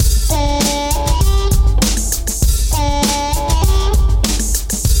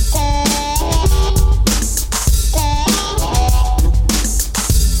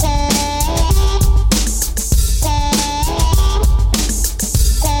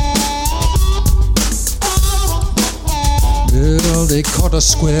they caught us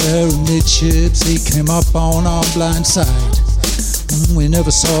square amidships. They came up on our blind side. We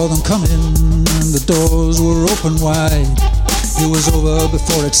never saw them coming, and the doors were open wide. It was over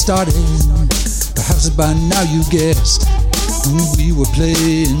before it started. Perhaps by now you guessed. We were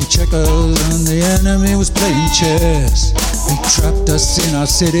playing checkers and the enemy was playing chess. They trapped us in our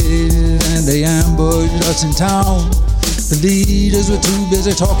cities and they ambushed us in town. The leaders were too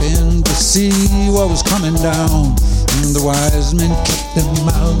busy talking to see what was coming down. And the wise men kept their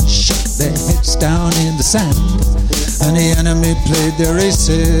mouths shut, their heads down in the sand. And the enemy played their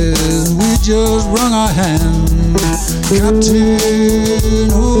races and we just wrung our hands. Captain,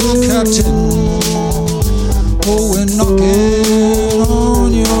 oh Captain, oh, we're knocking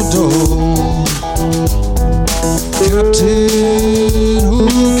on your door. Captain, oh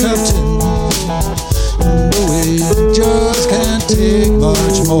Captain, no, we just can't take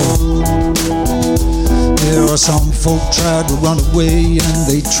much more. There are some folk tried to run away and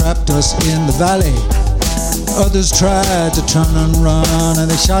they trapped us in the valley. Others tried to turn and run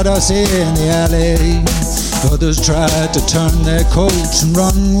and they shot us in the alley. Others tried to turn their coats and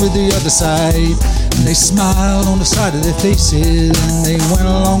run with the other side. And they smiled on the side of their faces and they went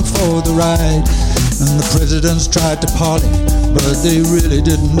along for the ride. And the presidents tried to parley, but they really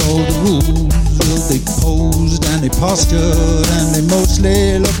didn't know the rules. Well, they posed and they postured and they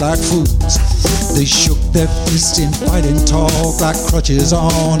mostly looked like fools. They shook their fists in fighting talk like crutches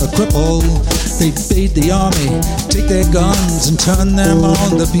on a cripple. They bade the army take their guns and turn them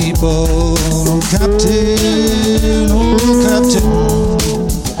on the people. Oh, Captain, oh Captain,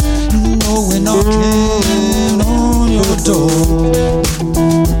 you know we're knocking on your door.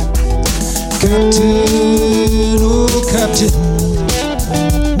 Captain, oh Captain,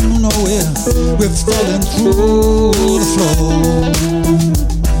 you know we're falling through the floor.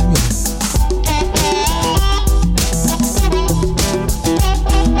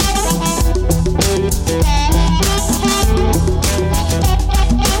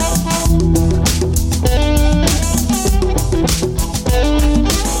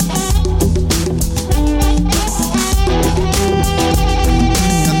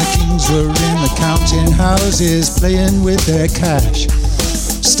 Houses playing with their cash,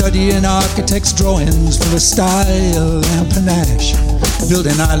 studying architects' drawings full of style and panache,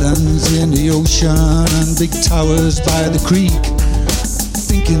 building islands in the ocean and big towers by the creek,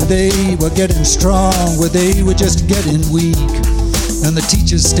 thinking they were getting strong where they were just getting weak. And the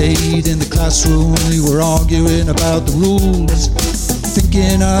teachers stayed in the classroom, we were arguing about the rules,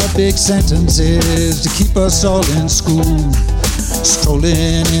 thinking of big sentences to keep us all in school.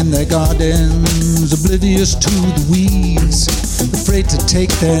 Strolling in their gardens, oblivious to the weeds, afraid to take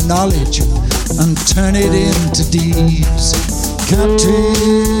their knowledge and turn it into deeds.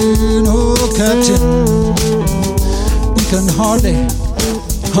 Captain, oh Captain, we can hardly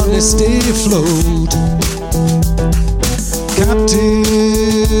stay afloat.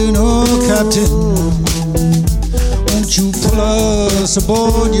 Captain, oh Captain, won't you pull us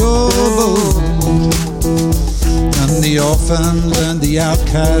aboard your boat? And the orphans and the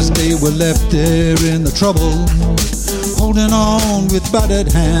outcasts, they were left there in the trouble, holding on with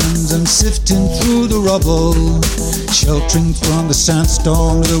battered hands and sifting through the rubble, sheltering from the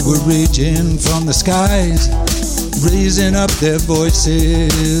sandstorms that were raging from the skies, raising up their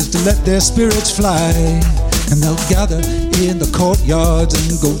voices to let their spirits fly. And they'll gather in the courtyards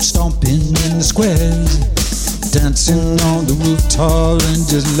and go stomping in the squares, dancing on the rooftop and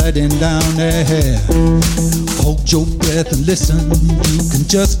just letting down their hair. Hold your breath and listen, you can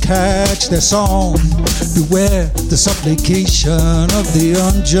just catch their song. Beware the supplication of the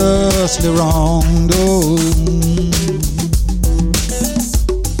unjustly wronged. Oh.